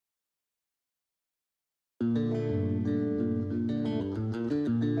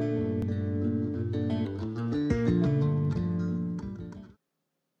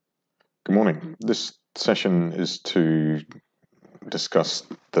morning. This session is to discuss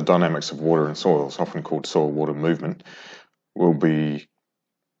the dynamics of water in soils, often called soil-water movement. We'll be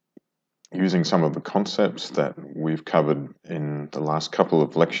using some of the concepts that we've covered in the last couple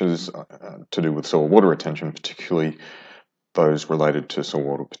of lectures to do with soil water retention, particularly those related to soil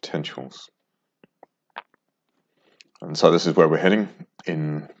water potentials. And so this is where we're heading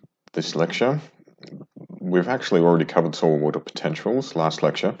in this lecture. We've actually already covered soil water potentials last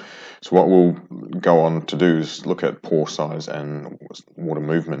lecture. So what we'll go on to do is look at pore size and water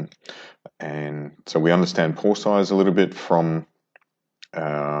movement. And so we understand pore size a little bit from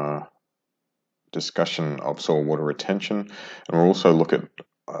our discussion of soil water retention. And we'll also look at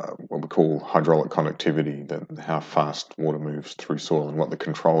what we call hydraulic conductivity, how fast water moves through soil and what the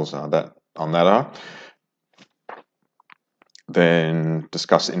controls are on that are. Then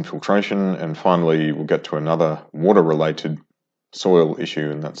discuss infiltration, and finally we'll get to another water-related soil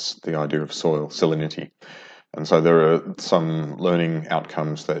issue, and that's the idea of soil salinity. And so there are some learning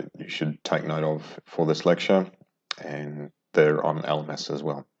outcomes that you should take note of for this lecture, and they're on LMS as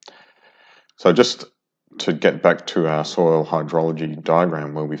well. So just to get back to our soil hydrology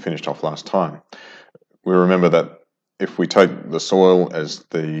diagram where we finished off last time, we remember that if we take the soil as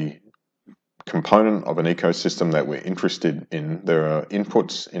the component of an ecosystem that we're interested in, there are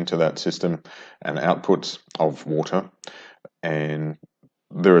inputs into that system and outputs of water, and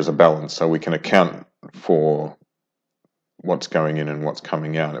there is a balance, so we can account for what's going in and what's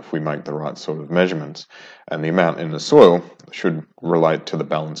coming out if we make the right sort of measurements. And the amount in the soil should relate to the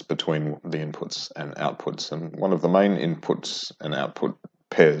balance between the inputs and outputs. And one of the main inputs and output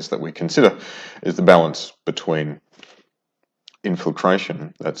pairs that we consider is the balance between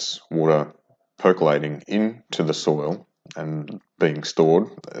infiltration, that's water percolating into the soil and being stored,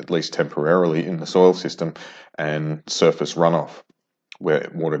 at least temporarily, in the soil system, and surface runoff, where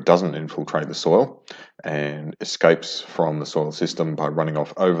water doesn't infiltrate the soil and escapes from the soil system by running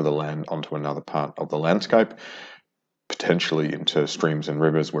off over the land onto another part of the landscape, potentially into streams and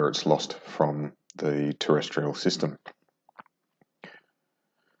rivers where it's lost from the terrestrial system.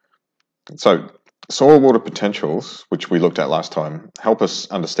 So soil water potentials, which we looked at last time, help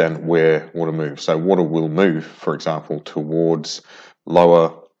us understand where water moves. So water will move, for example, towards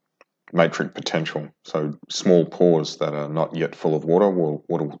lower matrix potential. So small pores that are not yet full of water,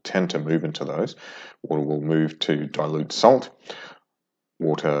 water will tend to move into those. Water will move to dilute salt.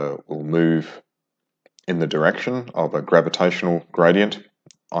 Water will move in the direction of a gravitational gradient,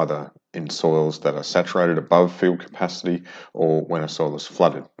 either in soils that are saturated above field capacity or when a soil is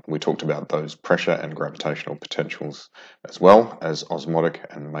flooded. We talked about those pressure and gravitational potentials as well as osmotic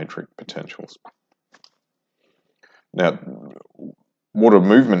and matrix potentials. Now, water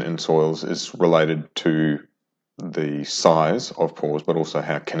movement in soils is related to the size of pores, but also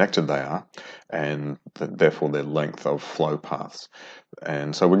how connected they are, and therefore their length of flow paths.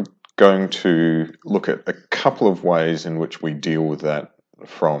 And so we're going to look at a couple of ways in which we deal with that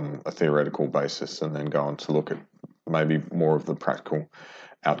from a theoretical basis, and then go on to look at maybe more of the practical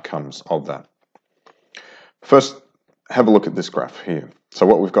outcomes of that. First, have a look at this graph here. So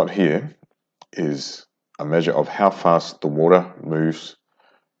what we've got here is a measure of how fast the water moves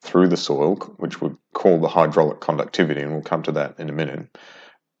through the soil, which we call the hydraulic conductivity, and we'll come to that in a minute,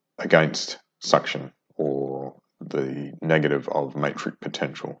 against suction, or the negative of matrix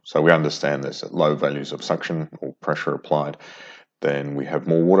potential. So we understand this at low values of suction or pressure applied, then we have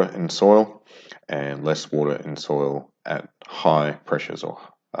more water in soil and less water in soil at high pressures or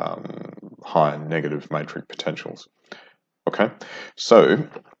high negative matrix potentials. Okay, so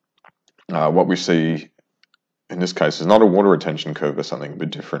what we see in this case is not a water retention curve, but something a bit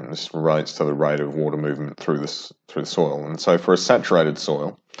different. This relates to the rate of water movement through the soil. And so for a saturated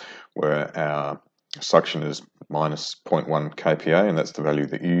soil, where our suction is minus 0.1 kPa, and that's the value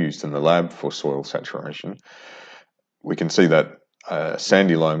that you used in the lab for soil saturation, we can see that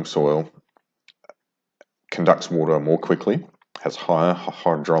sandy loam soil conducts water more quickly, has higher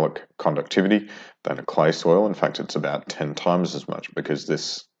hydraulic conductivity than a clay soil. In fact, it's about 10 times as much, because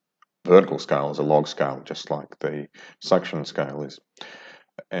this vertical scale is a log scale, just like the suction scale is.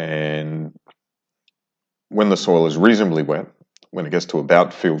 And when the soil is reasonably wet, when it gets to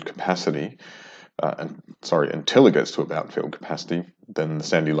about field capacity, until it gets to about field capacity, then the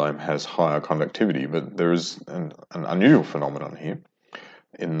sandy loam has higher conductivity. But there is an unusual phenomenon here,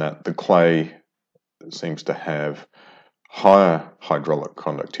 in that the clay seems to have higher hydraulic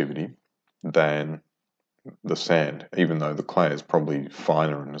conductivity than the sand, even though the clay is probably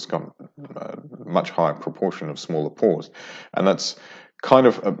finer and has got a much higher proportion of smaller pores. And that's kind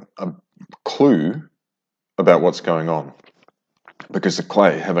of a clue about what's going on. because the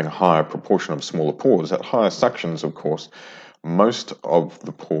clay having a higher proportion of smaller pores, at higher suctions, of course, most of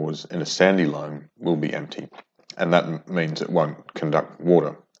the pores in a sandy loam will be empty, and that means it won't conduct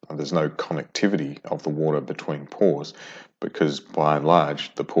water. There's no connectivity of the water between pores, because by and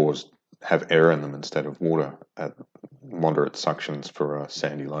large the pores have air in them instead of water at moderate suctions for a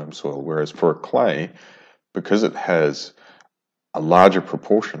sandy loam soil. Whereas for a clay, because it has a larger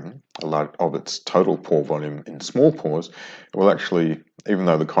proportion of its total pore volume in small pores, it will actually, even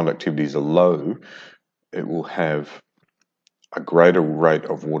though the conductivities are low, it will have a greater rate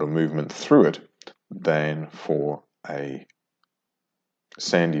of water movement through it than for a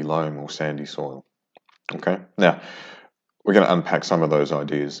sandy loam or sandy soil. Okay, now we're going to unpack some of those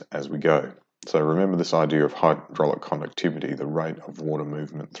ideas as we go. So remember this idea of hydraulic conductivity, the rate of water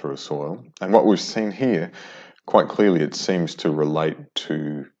movement through a soil. And what we've seen here, quite clearly, it seems to relate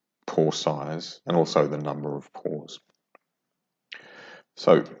to pore size and also the number of pores.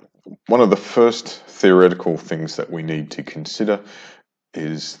 So one of the first theoretical things that we need to consider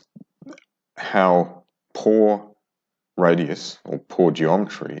is how pore radius or pore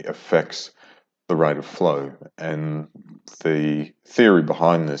geometry affects the rate of flow. And the theory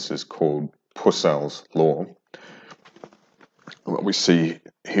behind this is called Pursell's law. What we see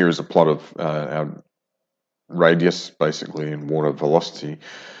here is a plot of our radius, basically in water velocity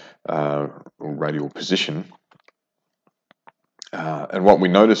or radial position. And what we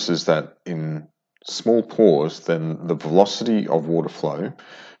notice is that in small pores, then the velocity of water flow,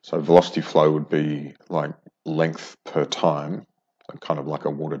 so velocity flow would be like length per time, kind of like a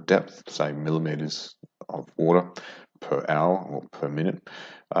water depth, say millimeters of water per hour or per minute,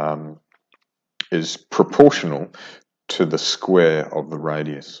 is proportional to the square of the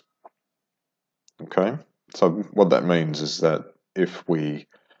radius. Okay, so what that means is that if we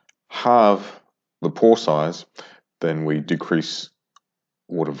halve the pore size, then we decrease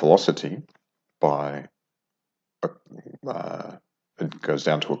water velocity by it goes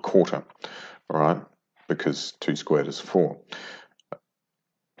down to a quarter, all right, because 2 squared is 4.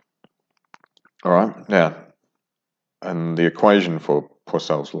 All right, now, and the equation for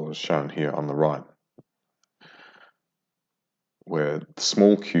Pursell's law is shown here on the right, where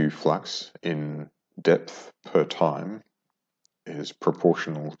small q flux in depth per time is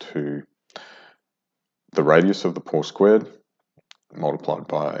proportional to the radius of the pore squared multiplied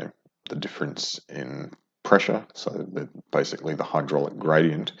by the difference in pressure, so basically the hydraulic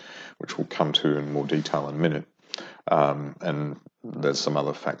gradient, which we'll come to in more detail in a minute. And there's some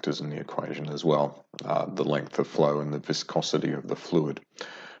other factors in the equation as well, the length of flow and the viscosity of the fluid.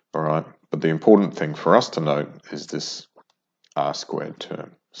 All right, but the important thing for us to note is this R squared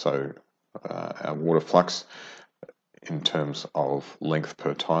term. So our water flux in terms of length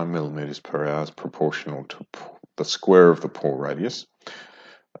per time, millimeters per hour, is proportional to the square of the pore radius.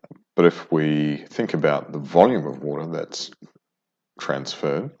 But if we think about the volume of water that's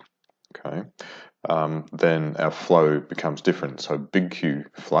transferred, okay, then our flow becomes different. So big Q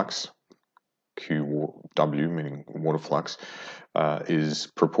flux, QW, meaning water flux, is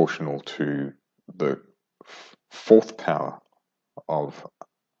proportional to the fourth power of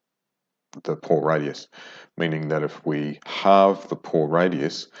the pore radius, meaning that if we halve the pore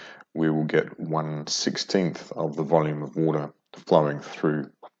radius, we will get 1/16 of the volume of water flowing through.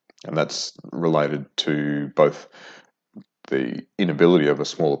 And that's related to both the inability of a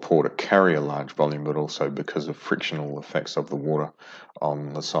smaller pore to carry a large volume, but also because of frictional effects of the water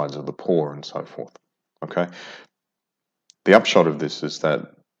on the sides of the pore and so forth. Okay. The upshot of this is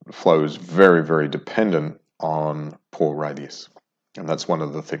that flow is very, very dependent on pore radius. And that's one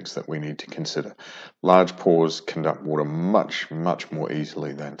of the things that we need to consider. Large pores conduct water much, much more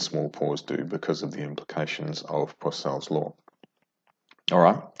easily than small pores do because of the implications of Pursell's law. All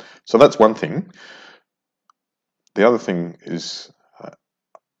right, so that's one thing. The other thing is,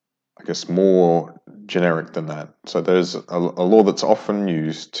 I guess, more generic than that. So there's a law that's often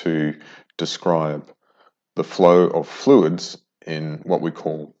used to describe the flow of fluids in what we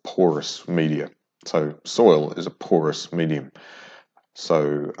call porous media. So soil is a porous medium.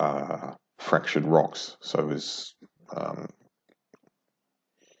 So fractured rocks, so is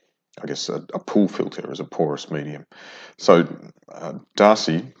I guess a pool filter is a porous medium. So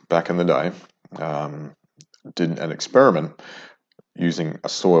Darcy, back in the day, did an experiment using a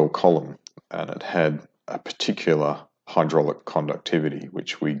soil column, and it had a particular hydraulic conductivity,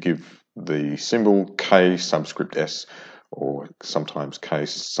 which we give the symbol K subscript S, or sometimes K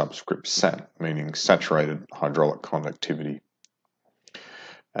subscript SAT, meaning saturated hydraulic conductivity.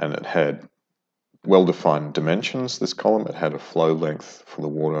 And it had well-defined dimensions, this column. It had a flow length for the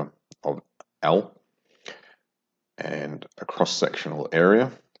water of L, and a cross-sectional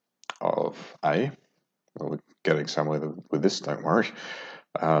area of A. Well, we're getting somewhere with this, don't worry.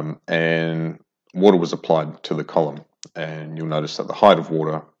 And water was applied to the column, and you'll notice that the height of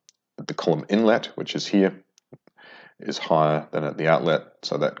water at the column inlet, which is here, is higher than at the outlet,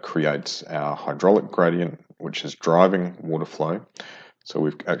 so that creates our hydraulic gradient, which is driving water flow. So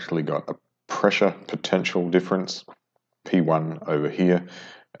we've actually got a pressure potential difference, P1 over here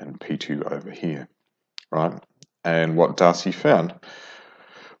and P2 over here, right? And what Darcy found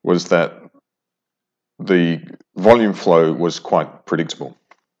was that the volume flow was quite predictable.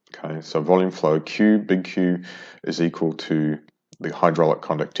 Okay, so volume flow Q, big Q, is equal to the hydraulic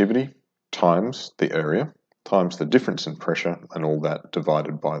conductivity times the area times the difference in pressure, and all that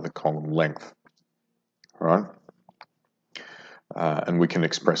divided by the column length. All right, and we can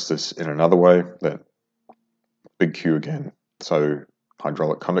express this in another way, that big Q again, so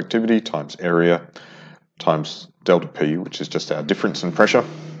hydraulic conductivity times area times delta P, which is just our difference in pressure.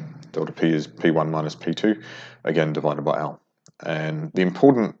 Delta P is P1 minus P2, again divided by L. And the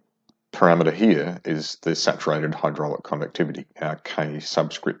important parameter here is the saturated hydraulic conductivity, our K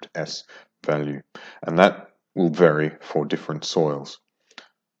subscript S value, and that will vary for different soils.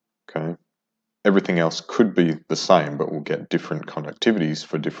 Okay, everything else could be the same, but we'll get different conductivities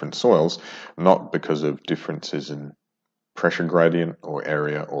for different soils, not because of differences in pressure gradient or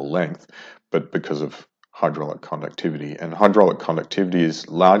area or length, but because of hydraulic conductivity. And hydraulic conductivity is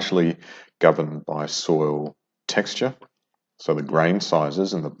largely governed by soil texture, so the grain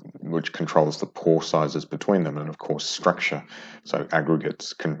sizes, and which controls the pore sizes between them, and of course structure, so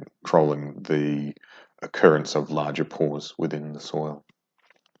aggregates controlling the occurrence of larger pores within the soil.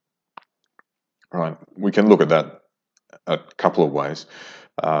 Right, we can look at that a couple of ways.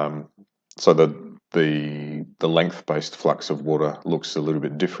 So the length-based flux of water looks a little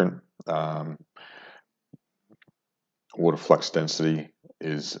bit different. Water flux density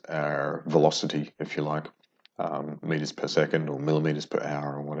is our velocity, if you like, meters per second or millimeters per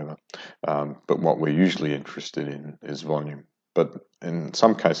hour or whatever. But what we're usually interested in is volume. But in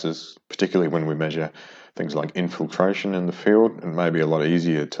some cases, particularly when we measure things like infiltration in the field, it may be a lot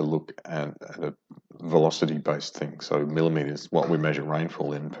easier to look at a velocity-based thing. So millimeters, what we measure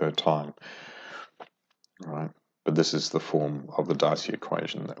rainfall in per time, right? But this is the form of the Darcy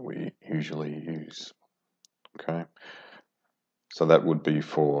equation that we usually use. Okay, so that would be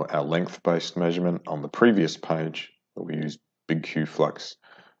for our length-based measurement. On the previous page, we used big Q flux.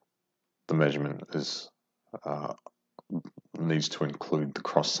 The measurement is needs to include the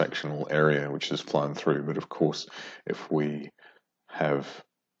cross-sectional area which is flown through. But of course, if we have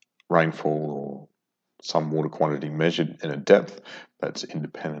rainfall or some water quantity measured in a depth, that's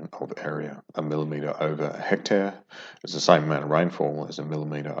independent of area. A millimetre over a hectare is the same amount of rainfall as a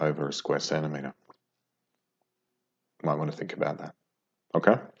millimetre over a square centimetre. Might want to think about that.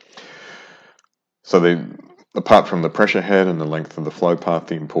 Okay. So apart from the pressure head and the length of the flow path,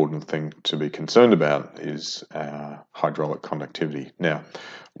 the important thing to be concerned about is hydraulic conductivity. Now,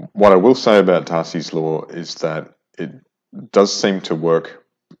 what I will say about Darcy's law is that it does seem to work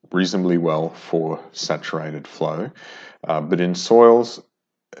reasonably well for saturated flow, but in soils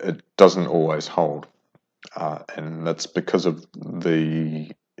it doesn't always hold, and that's because of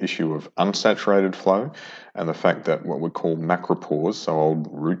the issue of unsaturated flow and the fact that what we call macropores, so old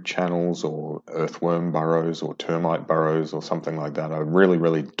root channels or earthworm burrows or termite burrows or something like that, are really,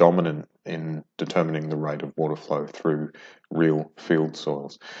 really dominant in determining the rate of water flow through real field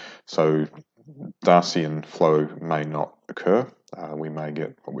soils. So Darcian flow may not occur. We may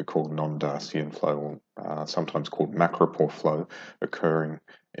get what we call non-Darcian flow, sometimes called macropore flow, occurring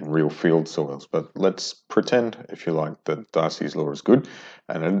in real field soils. But let's pretend, if you like, that Darcy's law is good,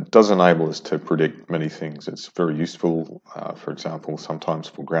 and it does enable us to predict many things. It's very useful, for example, sometimes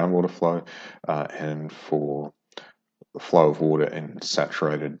for groundwater flow and for the flow of water in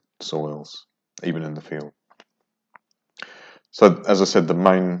saturated soils, even in the field. So, as I said, the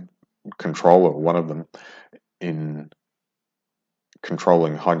main controller, one of them, in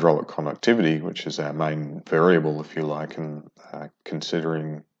controlling hydraulic conductivity, which is our main variable, if you like, in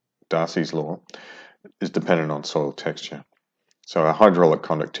considering Darcy's law, is dependent on soil texture. So our hydraulic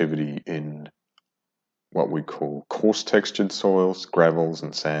conductivity in what we call coarse textured soils, gravels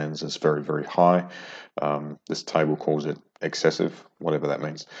and sands, is very, very high. This table calls it excessive, whatever that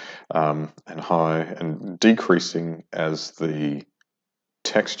means, and high, and decreasing as the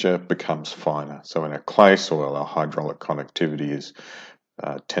texture becomes finer. So in a clay soil, our hydraulic conductivity is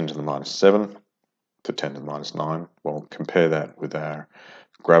 10 to the minus 7 to 10 to the minus 9. Well, compare that with our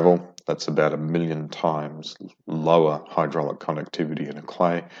gravel, That's about 1 million times lower hydraulic conductivity in a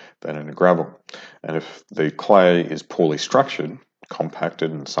clay than in a gravel. And if the clay is poorly structured,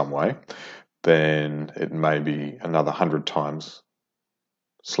 compacted in some way, then it may be another 100 times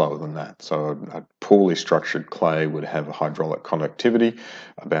slower than that. So a poorly structured clay would have a hydraulic conductivity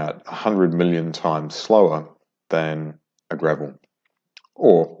about 100 million times slower than a gravel,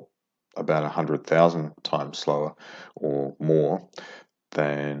 or about 100,000 times slower or more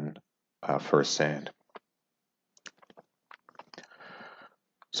than for a sand.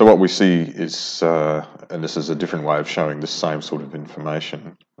 So what we see is, and this is a different way of showing the same sort of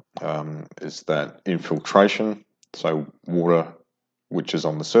information, is that infiltration, so water which is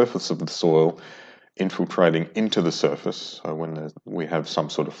on the surface of the soil infiltrating into the surface. So when we have some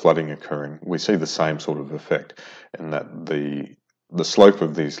sort of flooding occurring, we see the same sort of effect in that the slope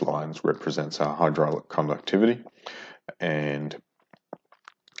of these lines represents our hydraulic conductivity, and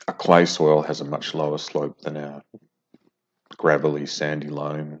a clay soil has a much lower slope than our gravelly sandy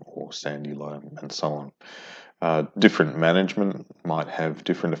loam or sandy loam, and so on. Different management might have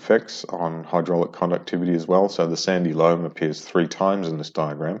different effects on hydraulic conductivity as well. So the sandy loam appears 3 times in this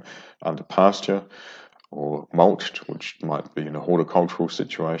diagram under pasture or mulched, which might be in a horticultural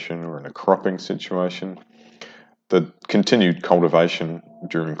situation or in a cropping situation. The continued cultivation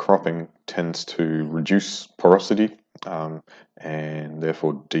during cropping tends to reduce porosity and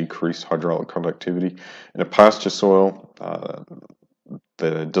therefore decrease hydraulic conductivity. In a pasture soil,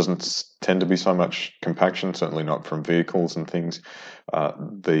 there doesn't tend to be so much compaction, certainly not from vehicles and things.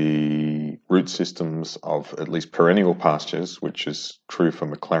 The root systems of at least perennial pastures, which is true for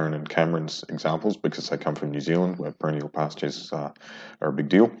McLaren and Cameron's examples because they come from New Zealand where perennial pastures are a big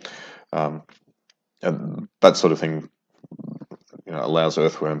deal. And that sort of thing allows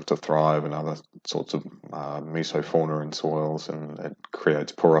earthworms to thrive and other sorts of mesofauna in soils, and it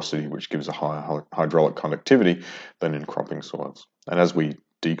creates porosity, which gives a higher hydraulic conductivity than in cropping soils. And as we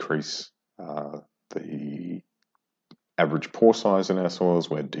decrease the average pore size in our soils,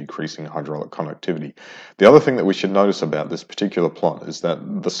 we're decreasing hydraulic conductivity. The other thing that we should notice about this particular plot is that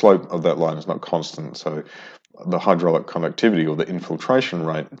the slope of that line is not constant, so the hydraulic conductivity or the infiltration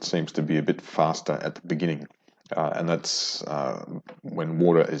rate seems to be a bit faster at the beginning. And that's when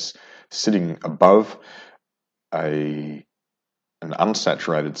water is sitting above an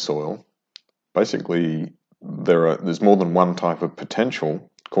unsaturated soil. Basically, there's more than one type of potential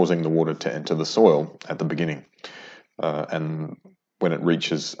causing the water to enter the soil at the beginning. And when it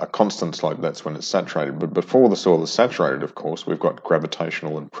reaches a constant slope, that's when it's saturated. But before the soil is saturated, of course, we've got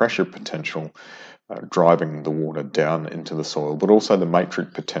gravitational and pressure potential driving the water down into the soil, but also the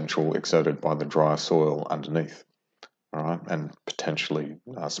matrix potential exerted by the dry soil underneath. All right, and potentially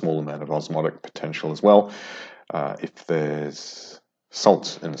a small amount of osmotic potential as well if there's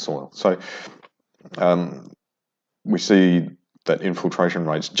salts in the soil. So we see that infiltration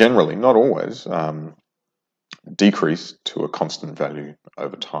rates generally, not always, decrease to a constant value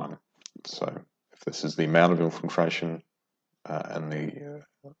over time. So if this is the amount of infiltration and the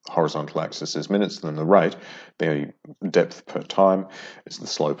horizontal axis is minutes, then the rate, the depth per time, is the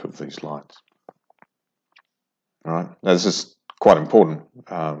slope of these lines. All right. Now this is quite important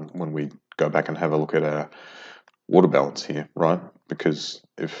when we go back and have a look at our water balance here, right? Because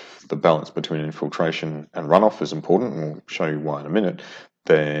if the balance between infiltration and runoff is important, and we'll show you why in a minute,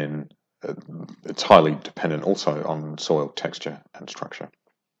 then it's highly dependent also on soil texture and structure.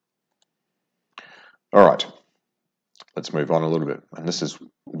 All right, let's move on a little bit. And this is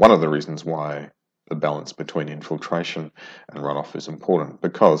one of the reasons why the balance between infiltration and runoff is important,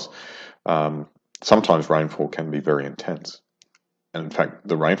 because sometimes rainfall can be very intense. And in fact,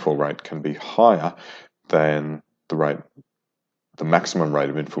 the rainfall rate can be higher than the maximum rate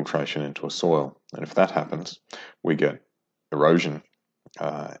of infiltration into a soil. And if that happens, we get erosion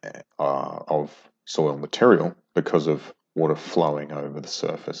of soil material because of water flowing over the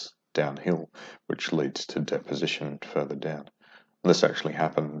surface downhill, which leads to deposition further down. And this actually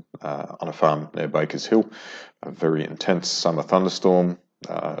happened on a farm near Bakers Hill. A very intense summer thunderstorm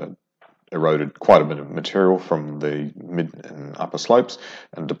eroded quite a bit of material from the mid and upper slopes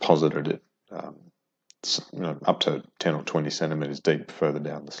and deposited it up to 10 or 20 centimeters deep further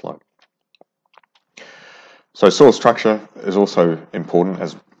down the slope. So soil structure is also important,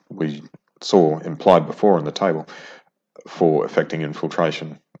 as we saw implied before in the table, for affecting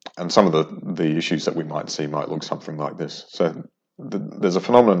infiltration. And some of the issues that we might see might look something like this. So there's a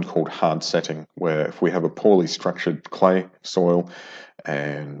phenomenon called hard setting, where if we have a poorly structured clay soil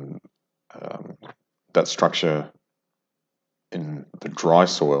and that structure in the dry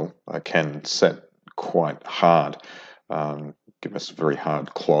soil can set quite hard give us very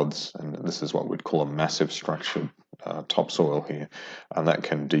hard clods, and this is what we'd call a massive structured topsoil here, and that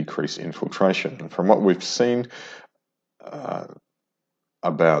can decrease infiltration. And from what we've seen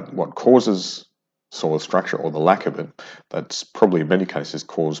about what causes soil structure, or the lack of it, that's probably in many cases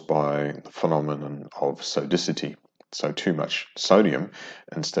caused by the phenomenon of sodicity. So too much sodium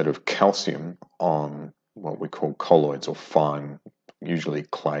instead of calcium on what we call colloids, or fine, usually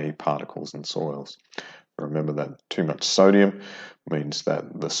clay particles in soils. Remember that too much sodium means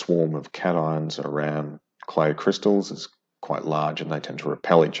that the swarm of cations around clay crystals is quite large, and they tend to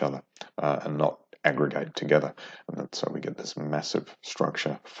repel each other and not aggregate together. And so we get this massive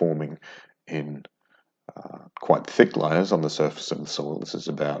structure forming in quite thick layers on the surface of the soil. This is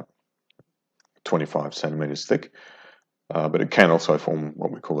about 25 centimeters thick, but it can also form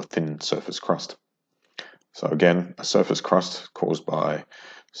what we call a thin surface crust. So again, a surface crust caused by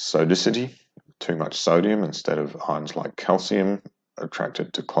sodicity, too much sodium instead of ions like calcium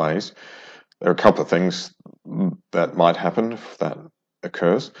attracted to clays. There are a couple of things that might happen if that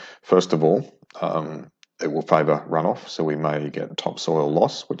occurs. First of all, it will favour runoff, so we may get topsoil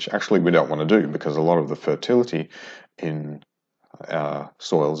loss, which actually we don't want to do, because a lot of the fertility in our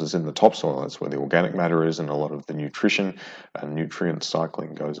soils is in the topsoil. That's where the organic matter is, and a lot of the nutrition and nutrient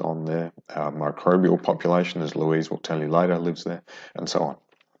cycling goes on there. Our microbial population, as Louise will tell you later, lives there, and so on.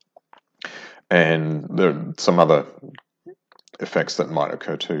 And there are some other effects that might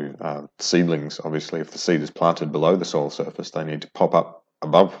occur too. Seedlings, obviously, if the seed is planted below the soil surface, they need to pop up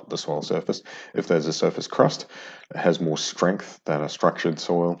above the soil surface. If there's a surface crust, it has more strength than a structured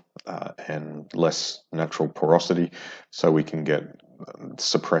soil and less natural porosity, so we can get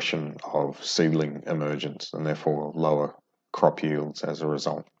suppression of seedling emergence and therefore lower crop yields as a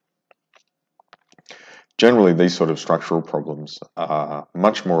result. Generally, these sort of structural problems are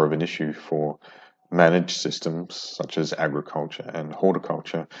much more of an issue for managed systems such as agriculture and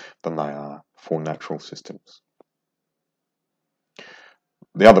horticulture than they are for natural systems.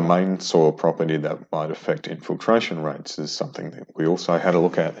 The other main soil property that might affect infiltration rates is something that we also had a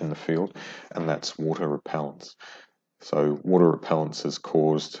look at in the field, and that's water repellence. So water repellence is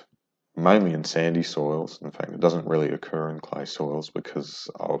caused mainly in sandy soils. In fact, it doesn't really occur in clay soils because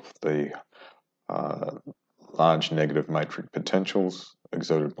of the large negative matrix potentials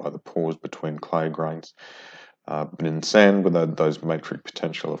exerted by the pores between clay grains. But in sand, where those matrix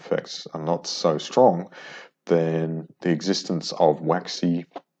potential effects are not so strong, then the existence of waxy,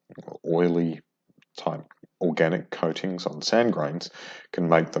 oily type organic coatings on sand grains can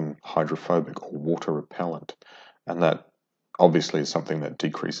make them hydrophobic or water repellent. And that obviously is something that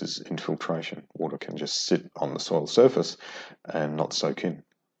decreases infiltration. Water can just sit on the soil surface and not soak in.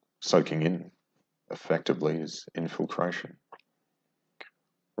 Soaking in effectively is infiltration.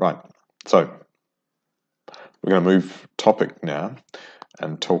 Right, so we're going to move topic now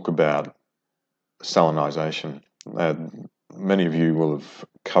and talk about salinisation. Many of you will have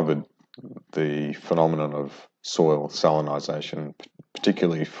covered the phenomenon of soil salinisation,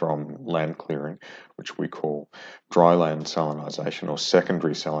 particularly from land clearing, which we call dry land salinisation or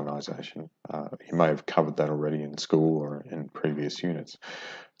secondary salinisation. You may have covered that already in school or in previous units.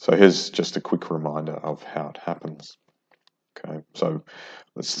 So here's just a quick reminder of how it happens. Okay, so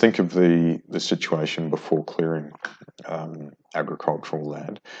let's think of the situation before clearing agricultural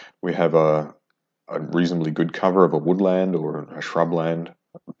land. We have a reasonably good cover of a woodland or a shrubland,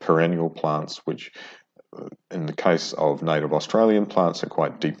 perennial plants, which in the case of native Australian plants are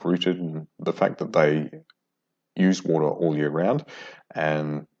quite deep-rooted, and the fact that they use water all year round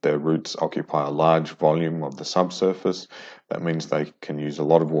and their roots occupy a large volume of the subsurface, that means they can use a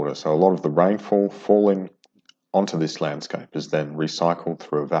lot of water. So a lot of the rainfall falling onto this landscape is then recycled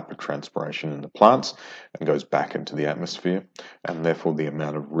through evapotranspiration in the plants and goes back into the atmosphere, and therefore the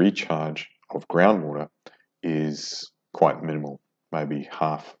amount of recharge of groundwater is quite minimal, maybe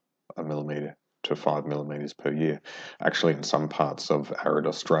 0.5 millimetre to 5 millimetres per year. Actually, in some parts of arid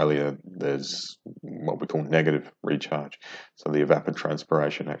Australia, there's what we call negative recharge. So the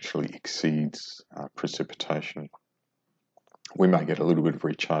evapotranspiration actually exceeds precipitation. We may get a little bit of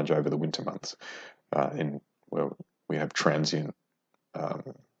recharge over the winter months where we have transient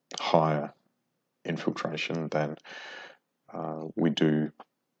higher infiltration than we do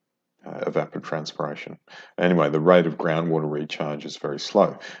evapotranspiration. Anyway, the rate of groundwater recharge is very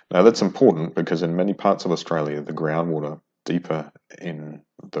slow. Now that's important because in many parts of Australia, the groundwater deeper in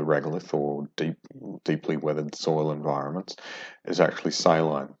the regolith or deeply weathered soil environments is actually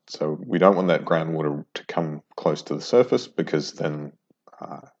saline. So we don't want that groundwater to come close to the surface, because then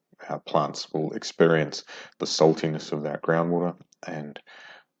our plants will experience the saltiness of that groundwater, and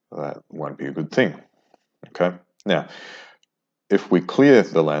that won't be a good thing. Okay, now If we clear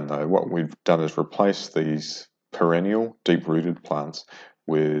the land, though, what we've done is replace these perennial, deep-rooted plants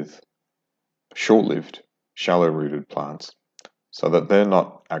with short-lived, shallow-rooted plants, so that they're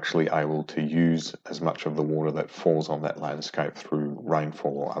not actually able to use as much of the water that falls on that landscape through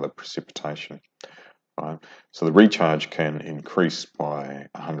rainfall or other precipitation. Right? So the recharge can increase by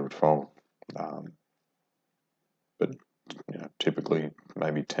 100-fold, but typically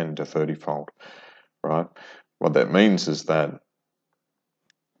maybe 10 to 30-fold. Right? What that means is that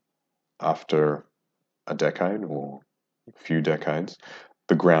after a decade or a few decades,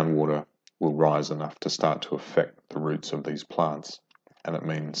 the groundwater will rise enough to start to affect the roots of these plants. And it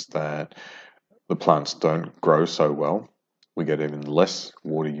means that the plants don't grow so well. We get even less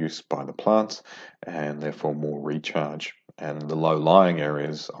water use by the plants and therefore more recharge. And the low-lying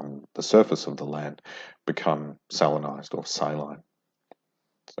areas on the surface of the land become salinized or saline.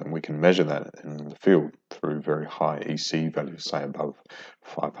 So we can measure that in the field through very high EC values, say above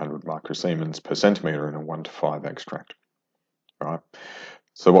 500 microsiemens per centimetre in a 1:5 extract. Right?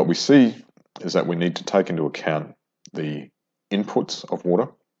 So what we see is that we need to take into account the inputs of water,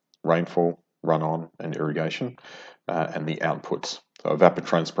 rainfall, run-on and irrigation, and the outputs. So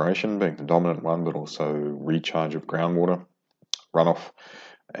evapotranspiration being the dominant one, but also recharge of groundwater, runoff,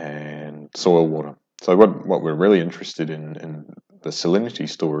 and soil water. So what we're really interested in the salinity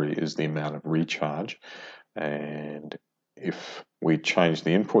story is the amount of recharge, and if we change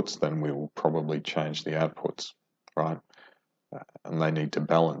the inputs, then we will probably change the outputs, right? And they need to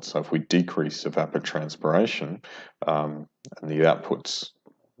balance. So if we decrease evapotranspiration, and the outputs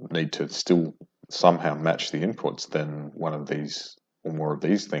need to still somehow match the inputs, then one of these or more of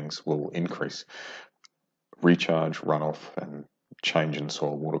these things will increase recharge, runoff, and change in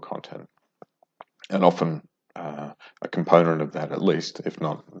soil water content. And often a component of that, at least, if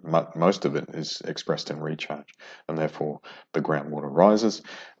not most of it, is expressed in recharge, and therefore the groundwater rises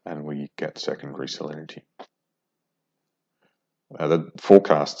and we get secondary salinity. The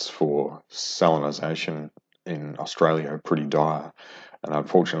forecasts for salinisation in Australia are pretty dire, and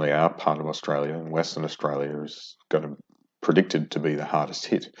unfortunately our part of Australia, in Western Australia, is predicted to be the hardest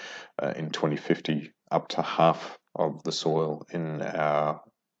hit. In 2050, up to half of the soil in our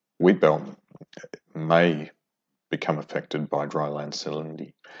wheat belt may become affected by dryland salinity.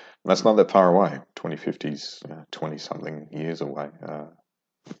 And that's not that far away. 2050 is 20-something years away.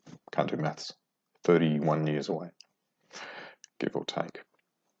 Can't do maths. 31 years away, give or take.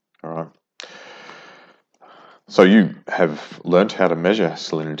 All right. So you have learnt how to measure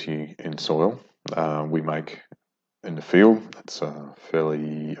salinity in soil. We make in the field, it's a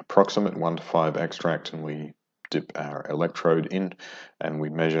fairly approximate 1:5 extract, and we dip our electrode in and we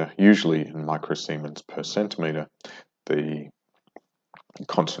measure, usually in microsiemens per centimetre, the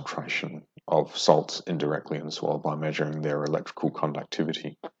concentration of salts indirectly in the soil by measuring their electrical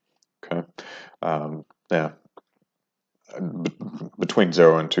conductivity. Okay. Now, between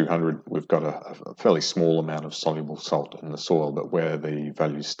 0 and 200, we've got a fairly small amount of soluble salt in the soil, but where the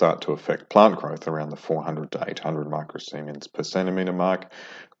values start to affect plant growth, around the 400 to 800 microsiemens per centimetre mark,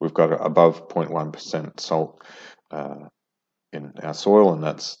 we've got above 0.1% salt in our soil, and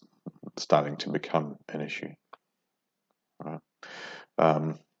that's starting to become an issue. Right.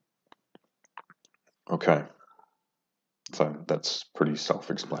 Okay, so that's pretty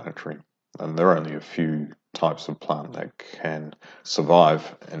self-explanatory. And there are only a few types of plant that can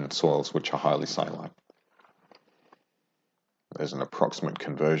survive in soils which are highly saline. There's an approximate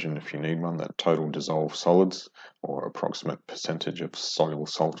conversion, if you need one, that total dissolved solids, or approximate percentage of soluble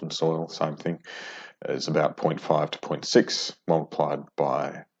salt in soil, same thing, is about 0.5 to 0.6 multiplied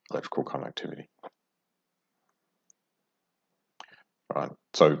by electrical conductivity. Right,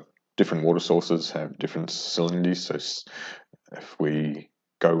 so different water sources have different salinities. So if we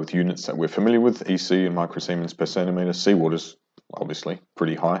go with units that we're familiar with, EC and microsiemens per centimetre, seawater's obviously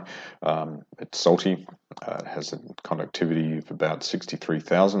pretty high. It's salty. It has a conductivity of about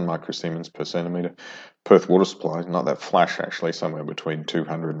 63,000 microsiemens per centimetre. Perth water supply, not that flash actually, somewhere between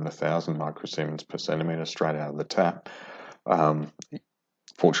 200 and 1,000 microsiemens per centimetre straight out of the tap.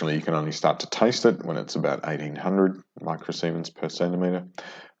 Fortunately, you can only start to taste it when it's about 1,800 microsiemens per centimetre.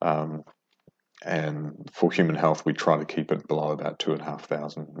 And for human health, we try to keep it below about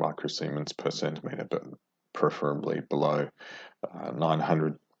 2,500 microsiemens per centimetre, but preferably below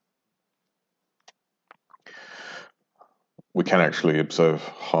 900. We can actually observe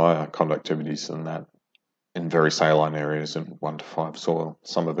higher conductivities than that in very saline areas in 1:5 soil.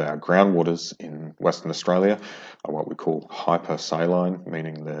 Some of our groundwaters in Western Australia are what we call hypersaline,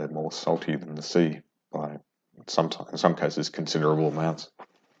 meaning they're more salty than the sea by in some cases considerable amounts.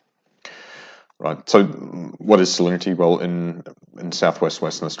 Right. So, what is salinity? Well, in southwest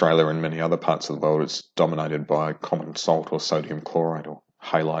Western Australia and many other parts of the world, it's dominated by common salt or sodium chloride or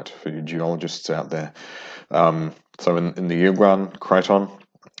halite for you geologists out there. So, in the Yilgarn Craton,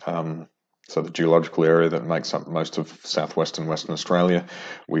 so the geological area that makes up most of southwest and Western Australia,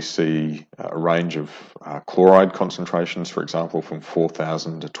 we see a range of chloride concentrations, for example, from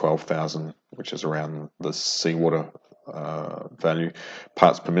 4,000 to 12,000, which is around the seawater value,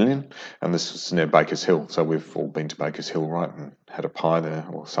 parts per million. And this is near Bakers Hill. So we've all been to Bakers Hill, right, and had a pie there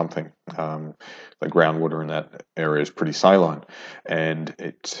or something. The groundwater in that area is pretty saline, and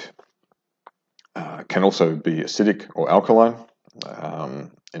it can also be acidic or alkaline.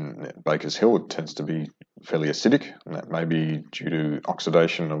 In Bakers Hill, it tends to be fairly acidic, and that may be due to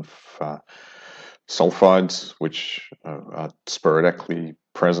oxidation of sulfides, which are sporadically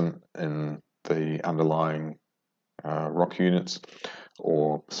present in the underlying rock units,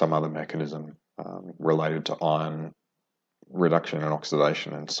 or some other mechanism related to iron reduction and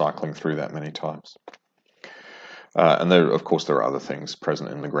oxidation and cycling through that many times. And there, of course, there are other things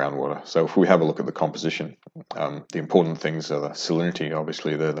present in the groundwater. So if we have a look at the composition, the important things are the salinity.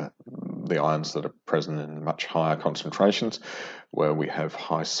 Obviously, they're the ions that are present in much higher concentrations, where we have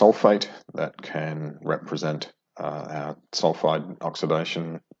high sulfate that can represent our sulfide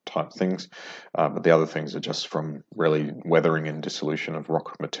oxidation type things. But the other things are just from really weathering and dissolution of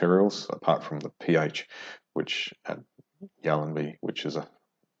rock materials, apart from the pH, which at Yallenby, which is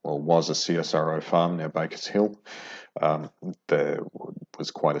was a CSRO farm near Bakers Hill, there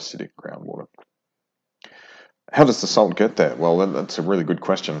was quite acidic groundwater. How does the salt get there? Well, that's a really good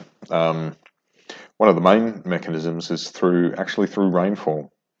question. One of the main mechanisms is actually through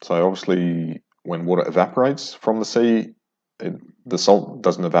rainfall. So obviously, when water evaporates from the sea, the salt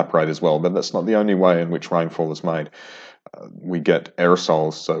doesn't evaporate as well, but that's not the only way in which rainfall is made. We get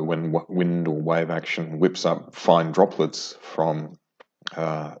aerosols, so when wind or wave action whips up fine droplets from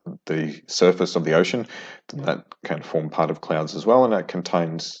the surface of the ocean, that can form part of clouds as well, and that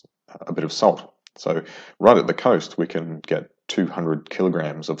contains a bit of salt. So right at the coast, we can get 200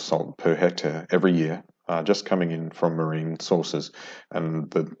 kilograms of salt per hectare every year, just coming in from marine sources.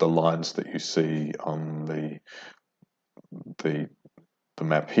 And the lines that you see on the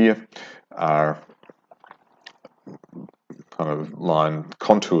map here are kind of line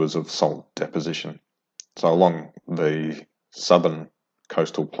contours of salt deposition. So along the southern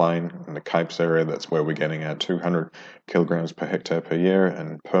coastal plain in the Capes area, that's where we're getting our 200 kilograms per hectare per year.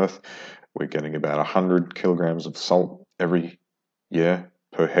 And Perth, we're getting about 100 kilograms of salt every year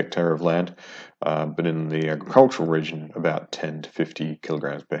per hectare of land. But in the agricultural region, about 10 to 50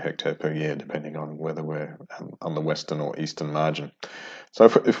 kilograms per hectare per year, depending on whether we're on the western or eastern margin. So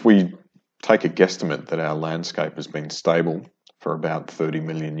if we take a guesstimate that our landscape has been stable for about 30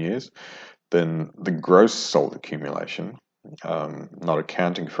 million years, then the gross salt accumulation, not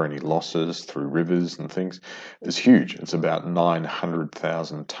accounting for any losses through rivers and things, is huge. It's about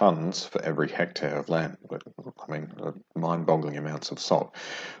 900,000 tonnes for every hectare of land. I mean, mind-boggling amounts of salt.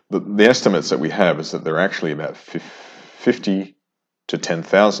 The estimates that we have is that there are actually about 50 to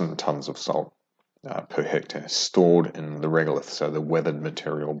 10,000 tonnes of salt per hectare stored in the regolith, so the weathered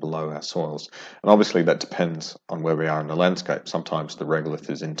material below our soils. And obviously that depends on where we are in the landscape. Sometimes the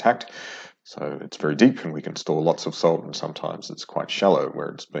regolith is intact, so it's very deep and we can store lots of salt, and sometimes it's quite shallow where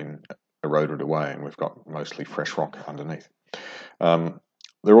it's been eroded away and we've got mostly fresh rock underneath. There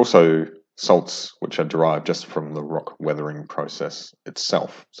are also salts which are derived just from the rock weathering process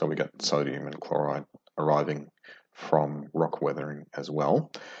itself. So we get sodium and chloride arriving from rock weathering as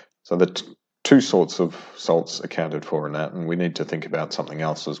well. So the two sorts of salts accounted for in that, and we need to think about something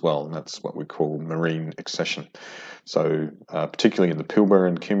else as well, and that's what we call marine accession. So particularly in the Pilbara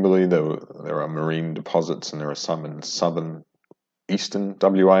and Kimberley, there are marine deposits, and there are some in southern eastern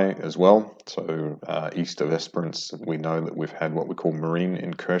WA as well. So east of Esperance, we know that we've had what we call marine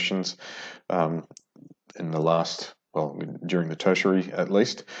incursions in the last, well, during the tertiary at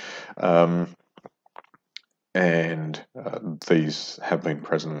least. And these have been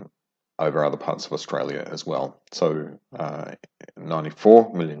present over other parts of Australia as well. So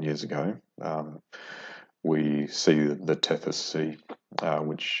 94 million years ago, we see the Tethys Sea,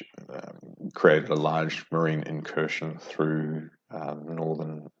 which created a large marine incursion through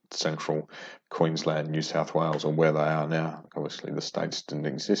northern central Queensland, New South Wales, or where they are now. Obviously, the states didn't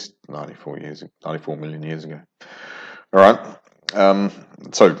exist 94 million years ago. All right.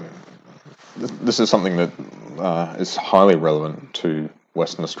 So this is something that is highly relevant to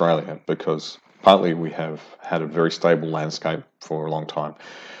Western Australia, because partly we have had a very stable landscape for a long time,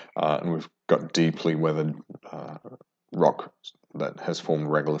 and we've got deeply weathered rock that has formed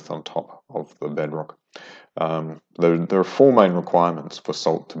regolith on top of the bedrock. There are four main requirements for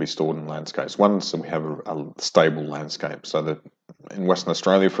salt to be stored in landscapes. One is that we have a stable landscape, so that in Western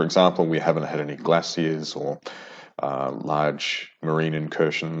Australia, for example, we haven't had any glaciers or large marine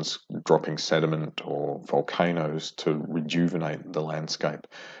incursions dropping sediment or volcanoes to rejuvenate the landscape.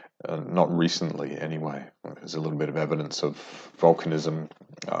 Not recently, anyway. There's a little bit of evidence of volcanism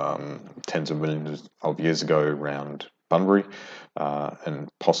tens of millions of years ago around Bunbury and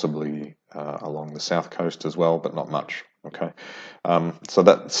possibly along the south coast as well, but not much. Okay, so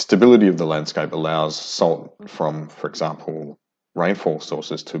that stability of the landscape allows salt from, for example, rainfall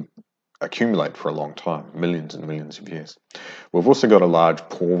sources to accumulate for a long time, millions and millions of years. We've also got a large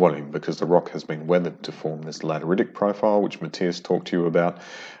pore volume because the rock has been weathered to form this lateritic profile, which Matthias talked to you about.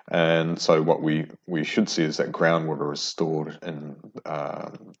 And so what we should see is that groundwater is stored in,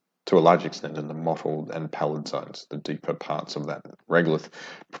 to a large extent in the mottled and pallid zones, the deeper parts of that regolith.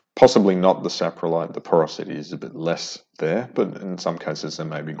 Possibly not the saprolite, the porosity is a bit less there, but in some cases there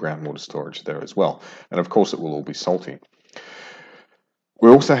may be groundwater storage there as well. And of course it will all be salty. We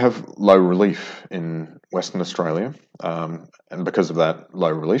also have low relief in Western Australia, and because of that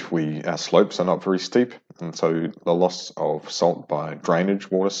low relief, our slopes are not very steep, and so the loss of salt by drainage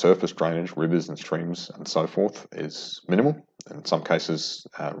water, surface drainage, rivers and streams and so forth is minimal. In some cases,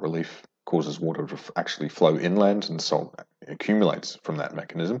 relief causes water to actually flow inland and salt accumulates from that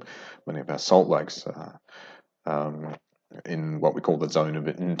mechanism. Many of our salt lakes are in what we call the zone of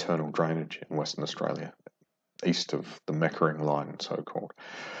internal drainage in Western Australia, east of the Meckering line, so-called.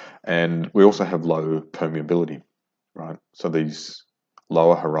 And we also have low permeability, right? So these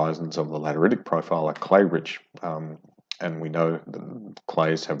lower horizons of the lateritic profile are clay-rich, and we know that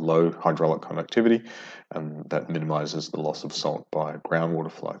clays have low hydraulic conductivity, and that minimizes the loss of salt by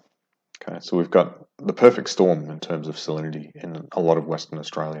groundwater flow. Okay, so we've got the perfect storm in terms of salinity in a lot of Western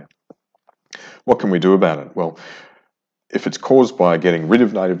Australia. What can we do about it? Well, if it's caused by getting rid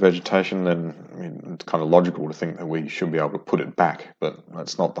of native vegetation, then it's kind of logical to think that we should be able to put it back, but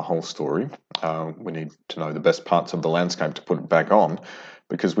that's not the whole story. We need to know the best parts of the landscape to put it back on,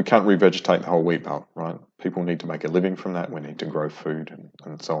 because we can't revegetate the whole wheat belt, right? People need to make a living from that, we need to grow food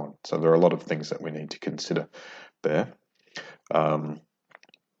and so on. So there are a lot of things that we need to consider there.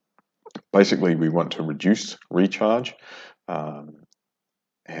 Basically, we want to reduce recharge, but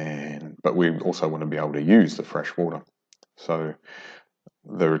we also want to be able to use the fresh water. So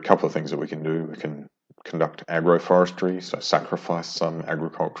there are a couple of things that we can do. We can conduct agroforestry, so sacrifice some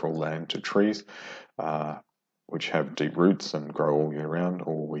agricultural land to trees, which have deep roots and grow all year round,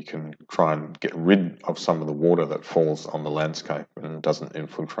 or we can try and get rid of some of the water that falls on the landscape and doesn't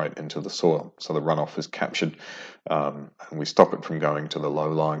infiltrate into the soil. So the runoff is captured, and we stop it from going to the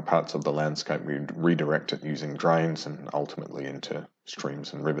low-lying parts of the landscape. We redirect it using drains and ultimately into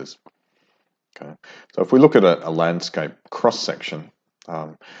streams and rivers. Okay, so if we look at a landscape cross-section,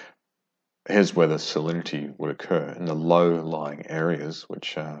 here's where the salinity would occur in the low-lying areas,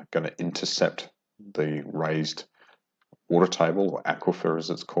 which are going to intercept the raised water table, or aquifer as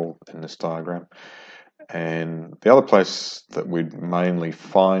it's called in this diagram. And the other place that we'd mainly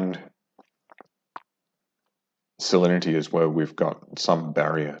find salinity is where we've got some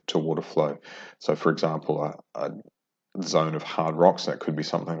barrier to water flow. So for example, a zone of hard rocks, that could be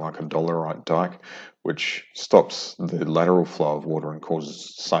something like a dolerite dike, which stops the lateral flow of water and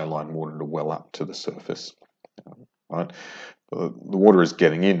causes saline water to well up to the surface. Right? The water is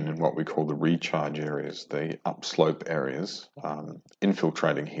getting in what we call the recharge areas, the upslope areas,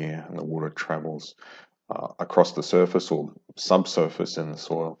 infiltrating here, and the water travels across the surface or subsurface in the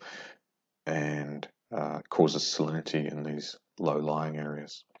soil and causes salinity in these low-lying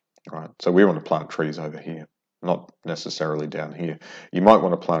areas. Right? So we want to plant trees over here, not necessarily down here. You might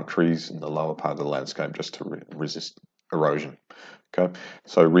want to plant trees in the lower part of the landscape just to resist erosion. Okay,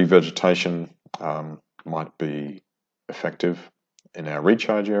 so revegetation might be effective in our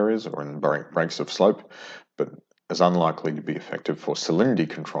recharge areas or in breaks of slope, but is unlikely to be effective for salinity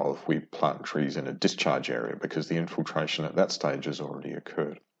control if we plant trees in a discharge area, because the infiltration at that stage has already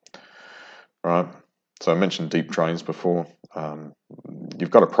occurred. Right. So I mentioned deep drains before.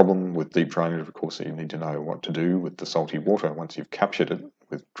 You've got a problem with deep drainage, of course, so you need to know what to do with the salty water once you've captured it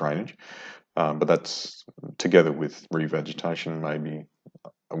with drainage. But that's, together with revegetation, maybe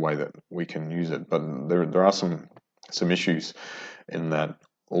a way that we can use it. But there are some issues in that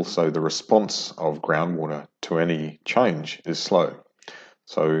also the response of groundwater to any change is slow.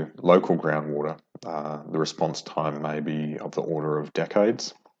 So local groundwater, the response time may be of the order of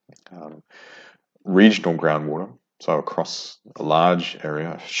decades. Regional groundwater So across a large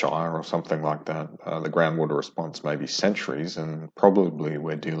area, shire or something like that, the groundwater response may be centuries, and probably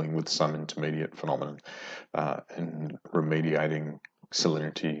we're dealing with some intermediate phenomenon in remediating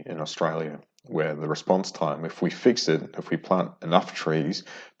salinity in Australia, where the response time, if we fix it, if we plant enough trees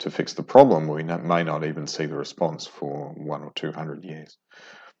to fix the problem, we may not even see the response for 100 or 200 years.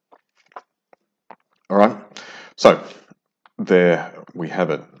 All right, so there we have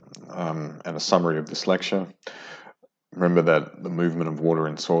it, and a summary of this lecture. Remember that the movement of water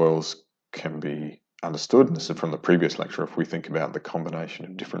in soils can be understood, and this is from the previous lecture, if we think about the combination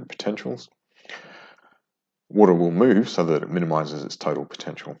of different potentials. Water will move so that it minimizes its total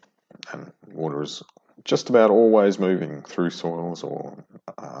potential, and water is just about always moving through soils or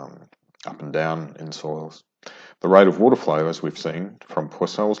up and down in soils. The rate of water flow, as we've seen from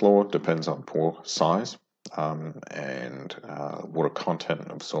Poiseuille's law, depends on pore size and water content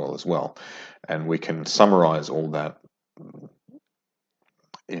of soil as well. And we can summarize all that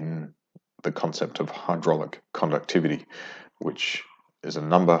in the concept of hydraulic conductivity, which is a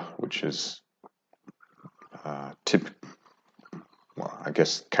number which is I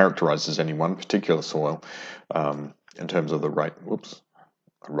guess characterizes any one particular soil in terms of the rate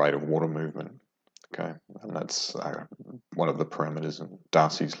of water movement. Okay, and that's one of the parameters in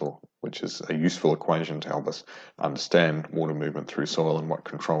Darcy's law, which is a useful equation to help us understand water movement through soil and what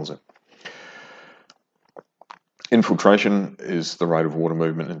controls it. Infiltration is the rate of water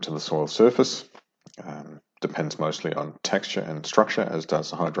movement into the soil surface. Depends mostly on texture and structure, as does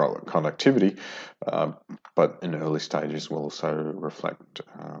the hydraulic conductivity, but in early stages will also reflect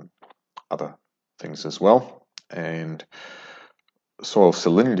other things as well. And soil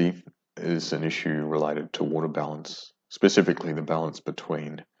salinity is an issue related to water balance, specifically the balance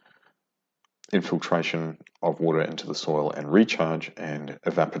between infiltration of water into the soil and recharge, and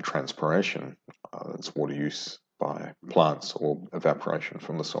evapotranspiration, that's water use by plants or evaporation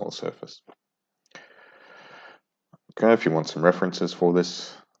from the soil surface. Okay, if you want some references for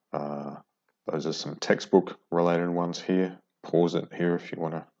this, those are some textbook related ones here. Pause it here if you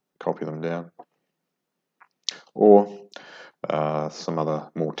want to copy them down. Or some other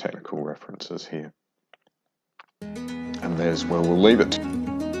more technical references here. And there's where we'll leave it.